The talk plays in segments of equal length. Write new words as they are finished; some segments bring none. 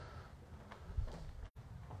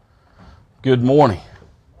Good morning.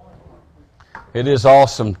 It is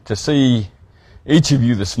awesome to see each of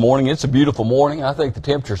you this morning. It's a beautiful morning. I think the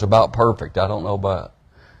temperature's about perfect. I don't know about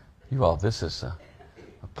you all. This is a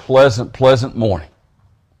pleasant morning.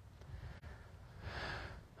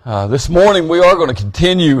 This morning we are going to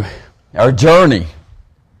continue our journey.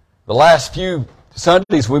 The last few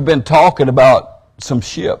Sundays we've been talking about some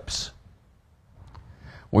ships.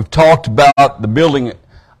 We've talked about the building,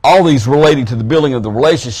 all these relating to the building of the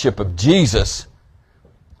relationship of Jesus,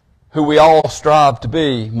 who we all strive to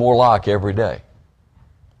be more like every day.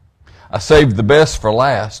 I saved the best for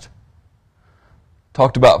last.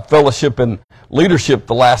 Talked about fellowship and leadership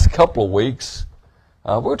the last couple of weeks.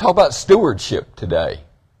 We're going to talk about stewardship today.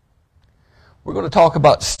 We're going to talk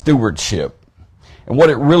about stewardship and what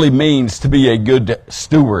it really means to be a good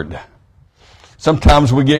steward.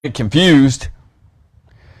 Sometimes we get confused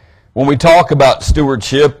when we talk about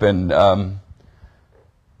stewardship, and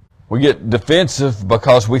we get defensive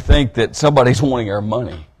because we think that somebody's wanting our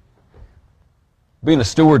money. Being a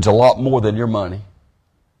steward's a lot more than your money.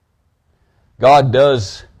 God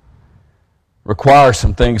does require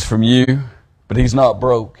some things from you, but He's not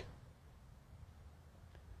broke.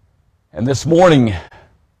 And this morning,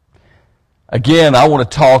 again, I want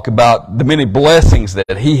to talk about the many blessings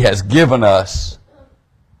that He has given us,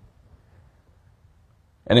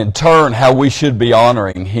 and in turn, how we should be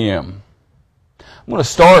honoring Him. I'm going to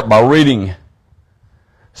start by reading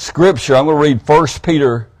Scripture. I'm going to read 1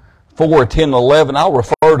 Peter 4, 10, and 11. I'll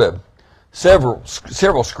refer to several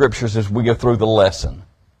Scriptures as we go through the lesson.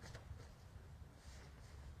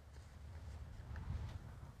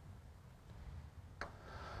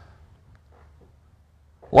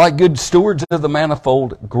 Like good stewards of the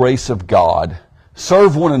manifold grace of God,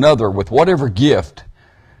 serve one another with whatever gift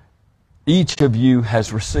each of you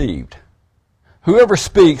has received. Whoever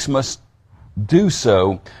speaks must do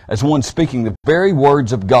so as one speaking the very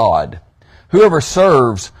words of God. Whoever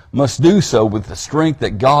serves must do so with the strength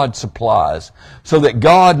that God supplies, so that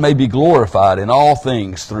God may be glorified in all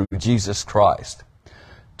things through Jesus Christ.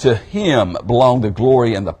 To Him belong the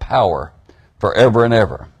glory and the power forever and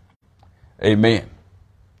ever. Amen.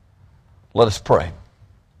 Let us pray.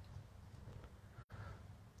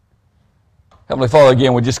 Heavenly Father,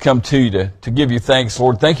 again, we just come to you to give you thanks,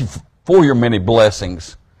 Lord. Thank you for your many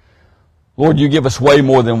blessings. Lord, you give us way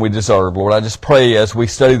more than we deserve, Lord. I just pray as we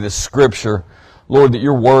study this Scripture, Lord, that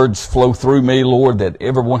your words flow through me, Lord, that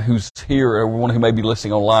everyone who's here, everyone who may be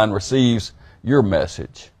listening online receives your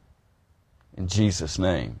message. In Jesus'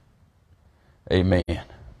 name, amen. I'm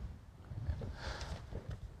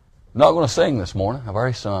not going to sing this morning. I've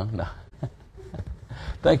already sung. No.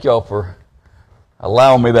 Thank you all for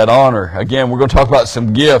allowing me that honor. Again, we're going to talk about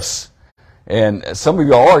some gifts. And some of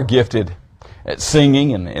you are gifted at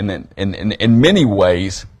singing and in many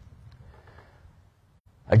ways.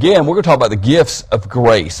 Again, we're going to talk about the gifts of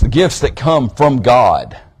grace, the gifts that come from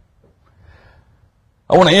God.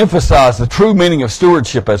 I want to emphasize the true meaning of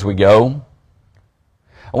stewardship as we go.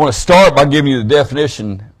 I want to start by giving you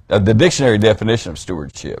the dictionary definition of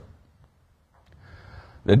stewardship.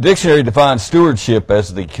 The dictionary defines stewardship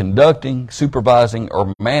as the conducting, supervising,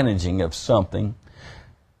 or managing of something,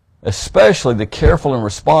 especially the careful and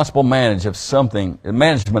responsible management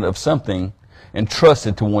of something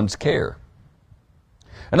entrusted to one's care.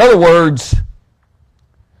 In other words,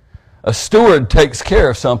 a steward takes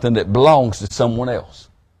care of something that belongs to someone else.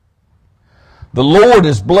 The Lord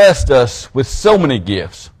has blessed us with so many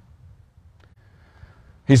gifts.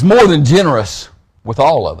 He's more than generous with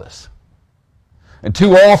all of us. And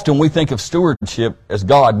too often we think of stewardship as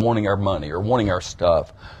God wanting our money or wanting our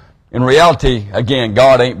stuff. In reality, again,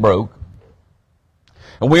 God ain't broke.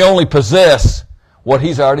 And we only possess what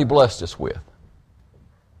He's already blessed us with.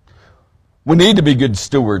 We need to be good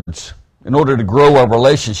stewards in order to grow our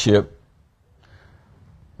relationship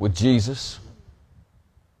with Jesus.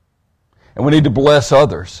 And we need to bless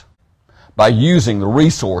others by using the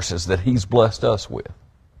resources that He's blessed us with.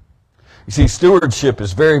 You see, stewardship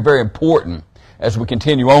is very, very important as we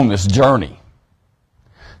continue on this journey.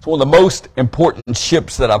 It's one of the most important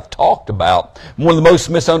ships that I've talked about, one of the most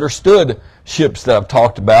misunderstood ships that I've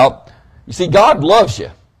talked about. You see, God loves you.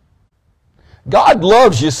 God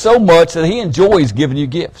loves you so much that He enjoys giving you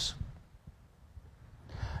gifts.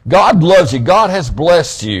 God loves you. God has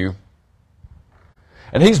blessed you.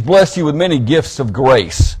 And He's blessed you with many gifts of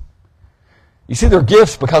grace. You see, they're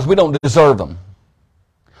gifts because we don't deserve them.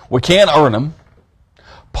 We can't earn them.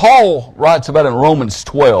 Paul writes about it in Romans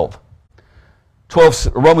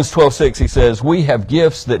 12:6, he says, "We have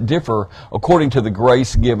gifts that differ according to the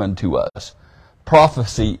grace given to us.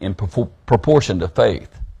 Prophecy in proportion to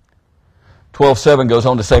faith. 12:7 goes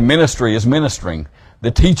on to say ministry is ministering.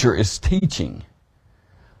 The teacher is teaching.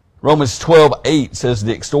 Romans 12:8 says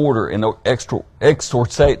the exhorter in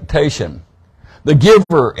exhortation, the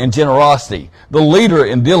giver in generosity, the leader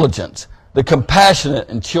in diligence, the compassionate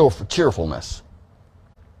in cheerfulness.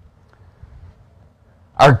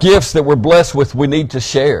 Our gifts that we're blessed with, we need to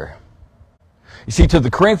share. You see, to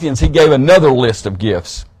the Corinthians, he gave another list of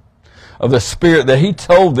gifts of the Spirit that he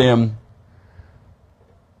told them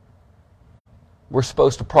we're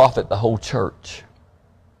supposed to profit the whole church.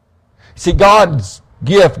 See, God's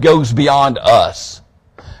gift goes beyond us.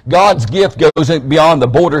 God's gift goes beyond the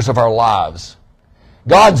borders of our lives.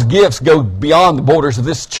 God's gifts go beyond the borders of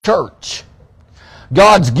this church.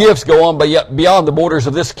 God's gifts go on beyond the borders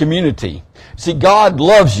of this community. See, God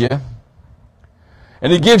loves you,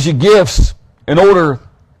 and he gives you gifts in order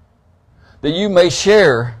that you may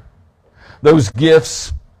share those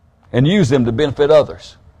gifts and use them to benefit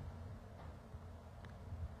others.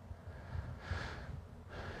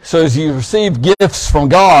 So as you receive gifts from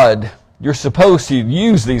God, you're supposed to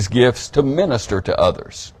use these gifts to minister to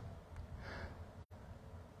others.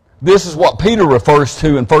 This is what Peter refers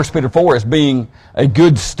to in 1 Peter 4 as being a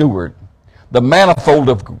good steward. The manifold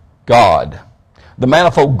of God. The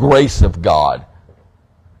manifold grace of God.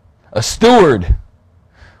 A steward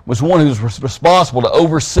was one who's responsible to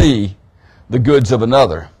oversee the goods of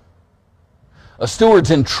another. A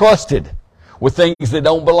steward's entrusted with things that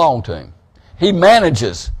don't belong to him. He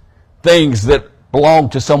manages things that belong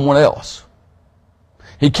to someone else.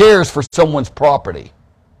 He cares for someone's property.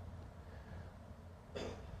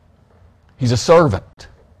 He's a servant.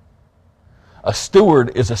 A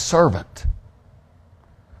steward is a servant.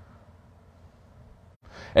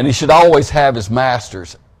 And he should always have his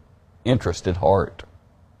master's interest at heart.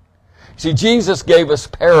 See, Jesus gave us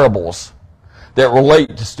parables that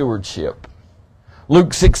relate to stewardship.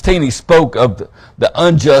 Luke 16, he spoke of the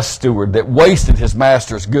unjust steward that wasted his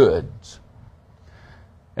master's goods.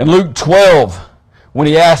 In Luke 12, when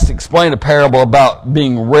he asked to explain a parable about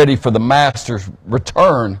being ready for the master's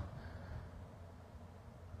return,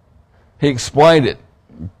 he explained it.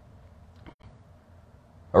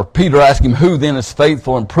 Or Peter asked him, who then is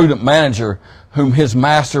faithful and prudent manager whom his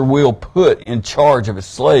master will put in charge of his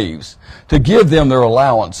slaves to give them their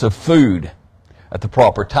allowance of food at the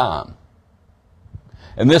proper time?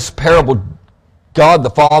 In this parable, God the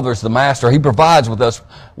Father is the master. He provides with us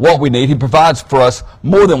what we need. He provides for us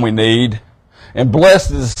more than we need. And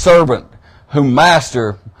blessed is the servant whom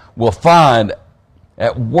master will find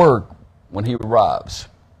at work when he arrives.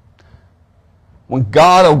 When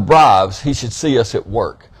God arrives, he should see us at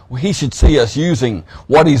work. He should see us using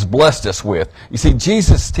what he's blessed us with. You see,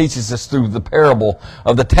 Jesus teaches us through the parable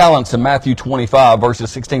of the talents in Matthew 25,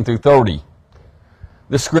 verses 16 through 30.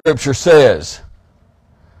 The scripture says,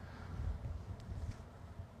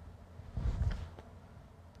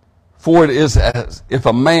 for it is as if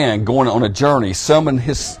a man going on a journey summoned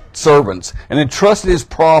his servants and entrusted his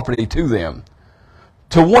property to them.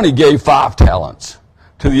 To one he gave 5 talents,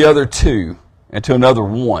 to the other 2, and to another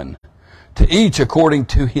 1, to each according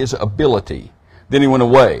to his ability. Then he went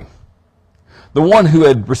away. The one who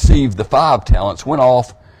had received the 5 talents went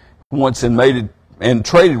off once and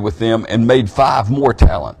traded with them and made 5 more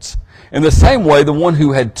talents. In the same way, the one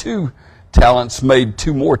who had 2 talents made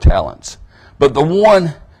 2 more talents. But the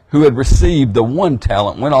one who had received the 1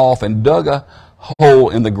 talent went off and dug a hole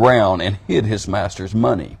in the ground and hid his master's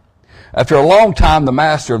money. After a long time, the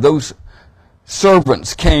master of those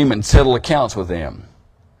servants came and settled accounts with them.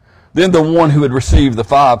 Then the one who had received the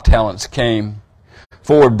 5 talents came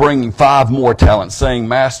forward, bringing 5 more talents, saying,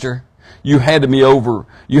 Master, you handed over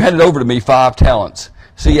to me 5 talents.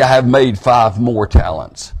 See, I have made 5 more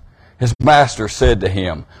talents. His master said to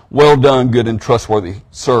him, well done, good and trustworthy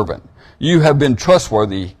servant. You have been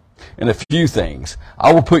trustworthy in a few things.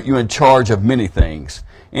 I will put you in charge of many things.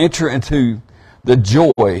 Enter into the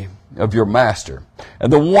joy of your master.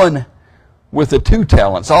 And the one with the 2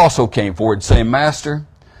 talents also came forward, saying, Master,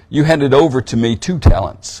 you handed over to me 2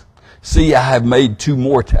 talents. See, I have made 2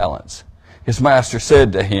 more talents. His master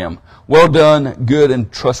said to him, well done, good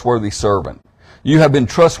and trustworthy servant. You have been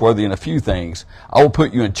trustworthy in a few things. I will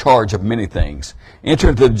put you in charge of many things. Enter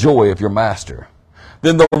into the joy of your master.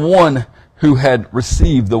 Then the one who had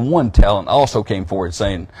received the 1 talent also came forward,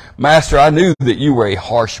 saying, Master, I knew that you were a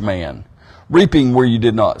harsh man, reaping where you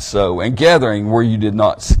did not sow, and gathering where you did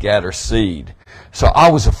not scatter seed. So I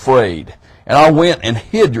was afraid, and I went and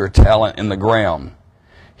hid your talent in the ground.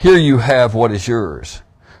 Here you have what is yours.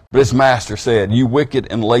 But his master said, you wicked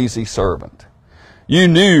and lazy servant. You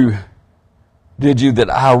knew, did you, that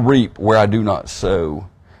I reap where I do not sow,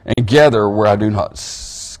 and gather where I do not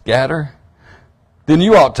scatter? then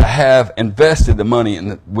you ought to have invested the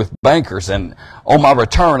money with bankers, and on my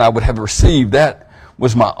return I would have received that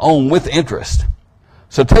was my own with interest.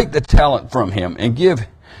 So take the talent from him and give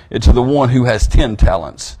it to the one who has 10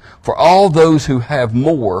 talents. For all those who have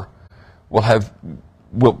more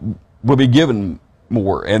will be given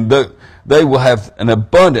more, and they will have an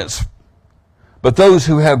abundance. But those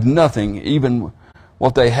who have nothing, even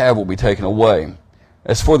what they have will be taken away.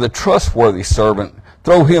 As for the trustworthy servant,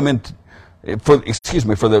 for the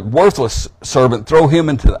worthless servant, throw him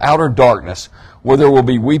into the outer darkness, where there will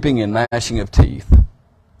be weeping and gnashing of teeth.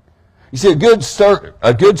 You see, a good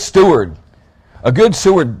steward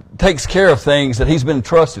takes care of things that he's been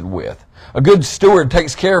entrusted with. A good steward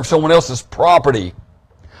takes care of someone else's property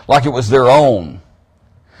like it was their own.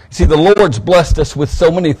 You see, the Lord's blessed us with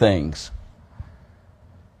so many things.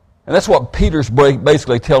 And that's what Peter's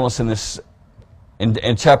basically telling us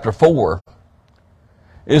in chapter 4,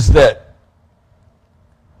 is that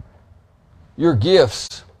your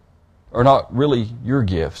gifts are not really your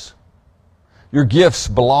gifts. Your gifts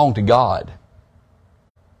belong to God.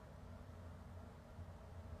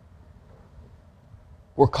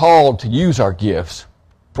 We're called to use our gifts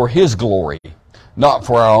for His glory, not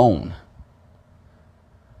for our own.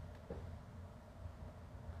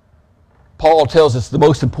 Paul tells us the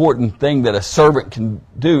most important thing that a servant can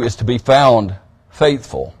do is to be found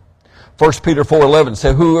faithful. 1 Peter 4:11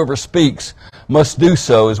 says, whoever speaks must do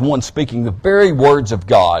so as one speaking the very words of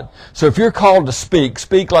God. So if you're called to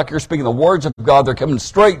speak like you're speaking the words of God. They're coming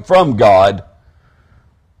straight from God,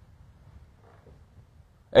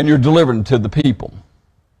 and you're delivering to the people.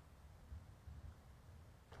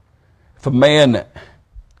 If a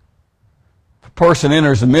person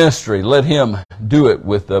enters the ministry, let him do it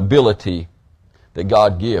with the ability that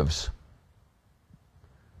God gives.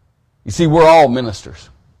 You see, we're all ministers.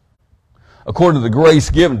 According to the grace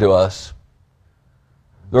given to us,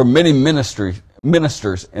 there are many ministers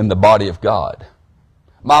in the body of God.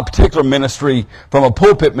 My particular ministry, from a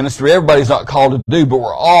pulpit ministry, everybody's not called to do, but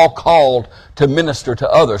we're all called to minister to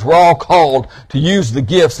others. We're all called to use the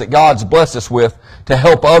gifts that God's blessed us with to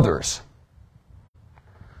help others.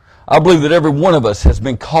 I believe that every one of us has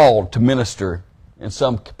been called to minister in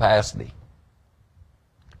some capacity.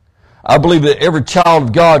 I believe that every child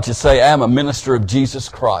of God should say, I'm a minister of Jesus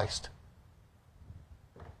Christ.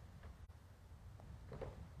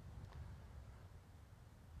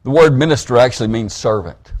 The word minister actually means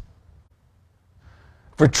servant.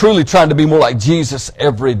 If we're truly trying to be more like Jesus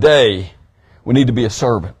every day, we need to be a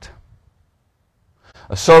servant.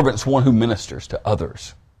 A servant's one who ministers to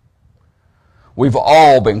others. We've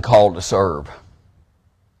all been called to serve.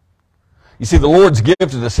 You see, the Lord's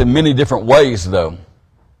gifted us in many different ways, though.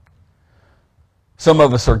 Some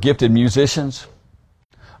of us are gifted musicians.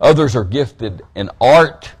 Others are gifted in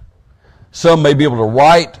art. Some may be able to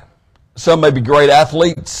write. Some may be great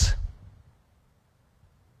athletes.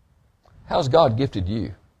 How's God gifted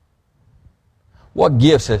you? What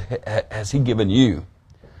gifts has He given you?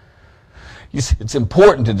 You see, it's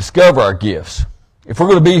important to discover our gifts. If we're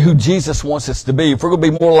going to be who Jesus wants us to be, if we're going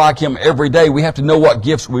to be more like Him every day, we have to know what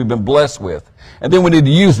gifts we've been blessed with. And then we need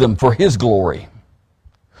to use them for His glory.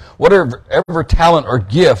 Whatever talent or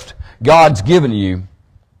gift God's given you,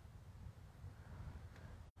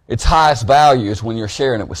 its highest value is when you're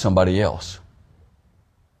sharing it with somebody else.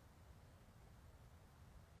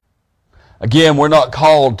 Again, we're not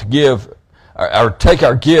called to give or take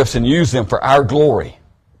our gifts and use them for our glory.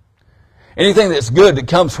 Anything that's good that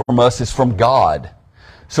comes from us is from God.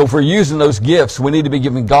 So if we're using those gifts, we need to be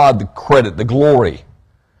giving God the credit, the glory.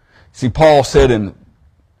 See, Paul said in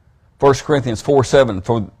 1 Corinthians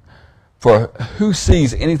 4:7, for who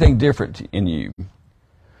sees anything different in you?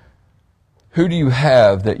 Who do you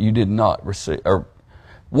have that you did not receive? Or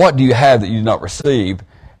what do you have that you did not receive?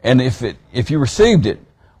 And if you received it,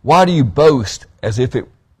 why do you boast as if it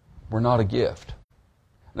were not a gift?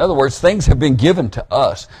 In other words, things have been given to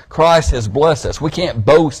us. Christ has blessed us. We can't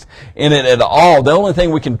boast in it at all. The only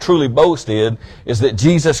thing we can truly boast in is that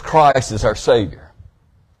Jesus Christ is our Savior.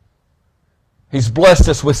 He's blessed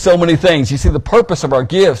us with so many things. You see, the purpose of our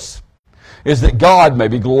gifts is that God may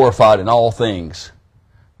be glorified in all things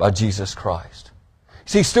by Jesus Christ.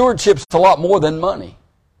 See, stewardship's a lot more than money.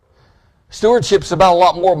 Stewardship's about a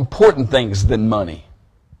lot more important things than money.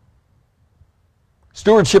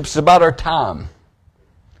 Stewardship's about our time.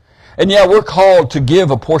 And yeah, we're called to give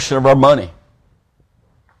a portion of our money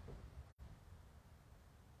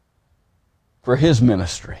for His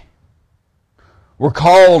ministry. We're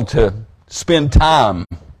called to spend time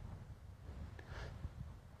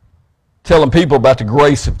telling people about the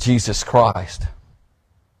grace of Jesus Christ.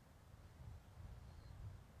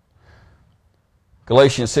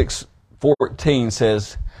 Galatians 6:14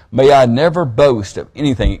 says, "May I never boast of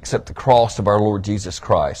anything except the cross of our Lord Jesus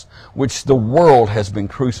Christ, which the world has been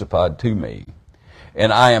crucified to me,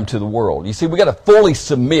 and I am to the world." You see, we got to fully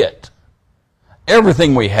submit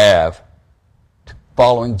everything we have to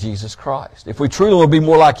following Jesus Christ. If we truly want to be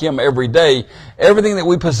more like Him every day, everything that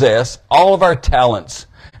we possess, all of our talents,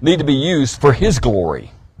 need to be used for His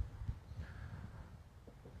glory.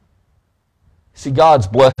 See, God's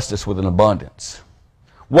blessed us with an abundance,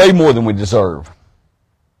 way more than we deserve.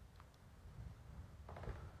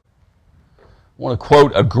 I want to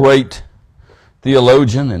quote a great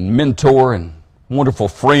theologian and mentor and wonderful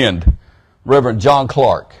friend, Reverend John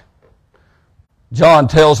Clark. John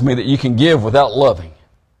tells me that you can give without loving,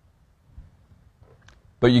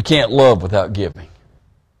 but you can't love without giving.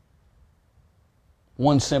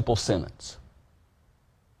 One simple sentence.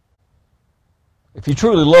 If you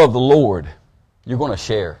truly love the Lord, you're going to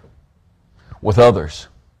share with others.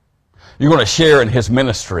 You're going to share in His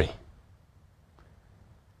ministry.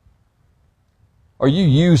 Are you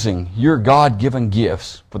using your God-given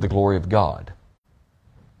gifts for the glory of God?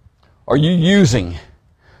 Are you using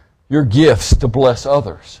your gifts to bless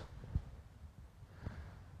others?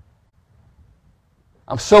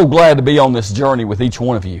 I'm so glad to be on this journey with each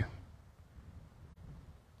one of you.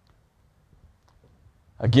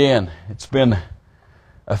 Again, it's been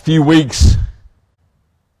a few weeks,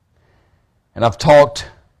 and I've talked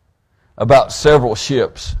about several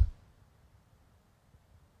ships.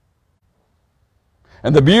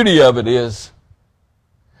 And the beauty of it is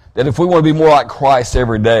that if we want to be more like Christ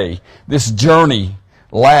every day, this journey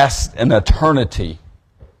lasts an eternity.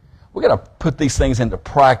 We've got to put these things into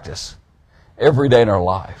practice every day in our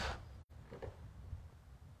life.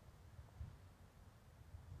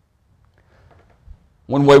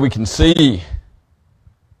 One way we can see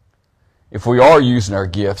if we are using our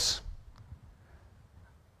gifts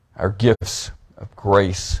of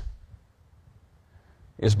grace,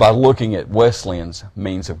 is by looking at Wesleyan's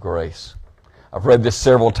means of grace. I've read this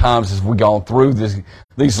several times as we've gone through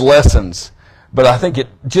these lessons, but I think it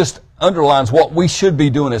just underlines what we should be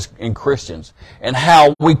doing as in Christians and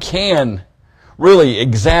how we can really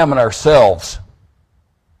examine ourselves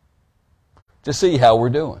to see how we're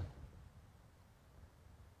doing.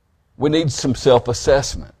 We need some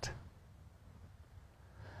self-assessment.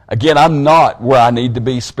 Again, I'm not where I need to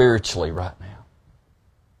be spiritually right now.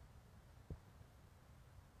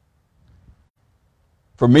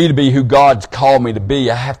 For me to be who God's called me to be,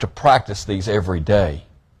 I have to practice these every day.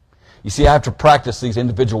 You see, I have to practice these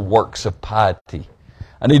individual works of piety.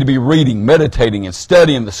 I need to be reading, meditating, and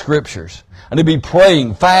studying the Scriptures. I need to be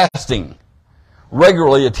praying, fasting,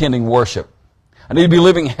 regularly attending worship. I need to be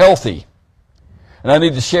living healthy, and I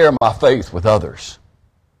need to share my faith with others.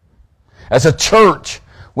 As a church,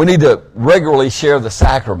 we need to regularly share the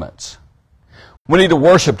sacraments. We need to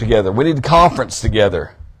worship together. We need to conference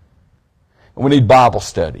together. And we need Bible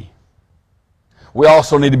study. We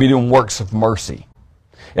also need to be doing works of mercy.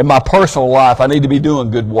 In my personal life, I need to be doing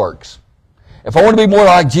good works. If I want to be more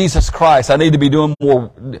like Jesus Christ, I need to be doing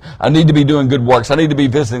good works. I need to be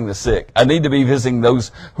visiting the sick. I need to be visiting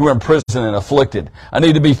those who are in prison and afflicted. I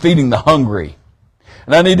need to be feeding the hungry.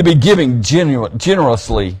 And I need to be giving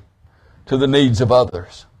generously to the needs of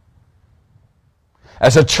others.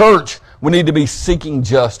 As a church, we need to be seeking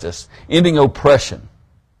justice, ending oppression.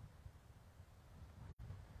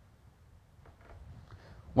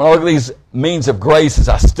 When I look at these means of grace as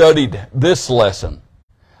I studied this lesson,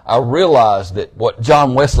 I realized that what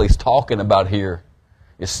John Wesley's talking about here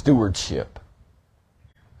is stewardship.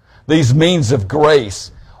 These means of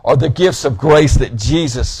grace are the gifts of grace that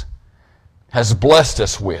Jesus has blessed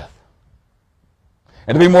us with.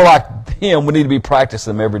 And to be more like Him, we need to be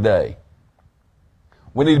practicing them every day.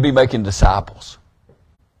 We need to be making disciples.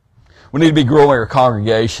 We need to be growing our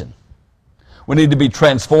congregation. We need to be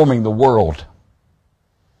transforming the world.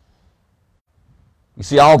 You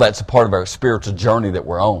see, all that's a part of our spiritual journey that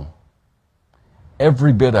we're on.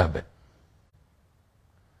 Every bit of it.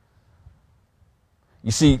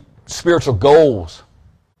 You see, spiritual goals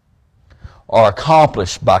are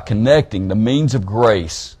accomplished by connecting the means of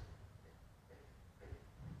grace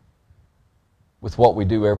with what we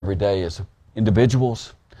do every day as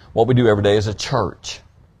individuals, what we do every day as a church.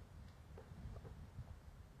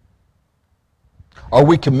 Are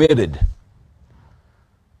we committed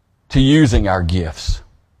to using our gifts?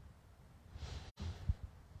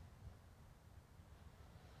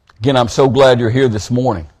 Again, I'm so glad you're here this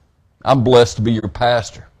morning. I'm blessed to be your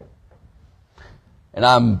pastor. And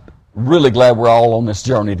I'm really glad we're all on this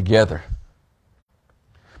journey together.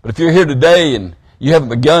 But if you're here today and you haven't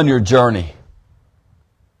begun your journey,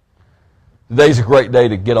 Today's a great day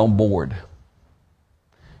to get on board.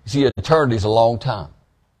 You see, eternity is a long time.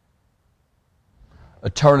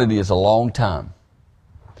 Eternity is a long time.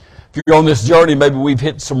 If you're on this journey, maybe we've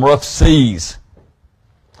hit some rough seas,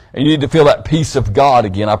 and you need to feel that peace of God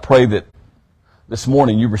again. I pray that this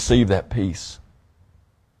morning you receive that peace.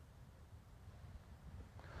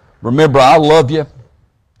 Remember, I love you.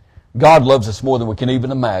 God loves us more than we can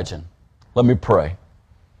even imagine. Let me pray.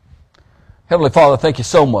 Heavenly Father, thank you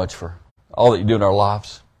so much for all that you do in our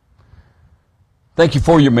lives. Thank you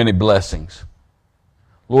for your many blessings.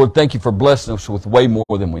 Lord, thank you for blessing us with way more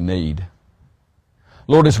than we need.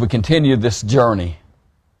 Lord, as we continue this journey,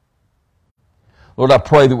 Lord, I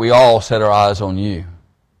pray that we all set our eyes on you.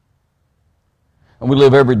 And we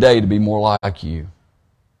live every day to be more like you.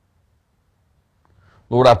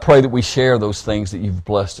 Lord, I pray that we share those things that you've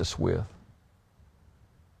blessed us with.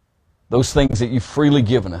 Those things that you've freely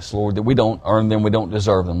given us, Lord, that we don't earn them, we don't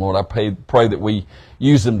deserve them. Lord, I pray that we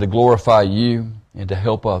use them to glorify you and to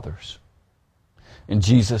help others. In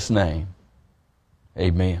Jesus' name,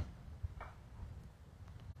 amen.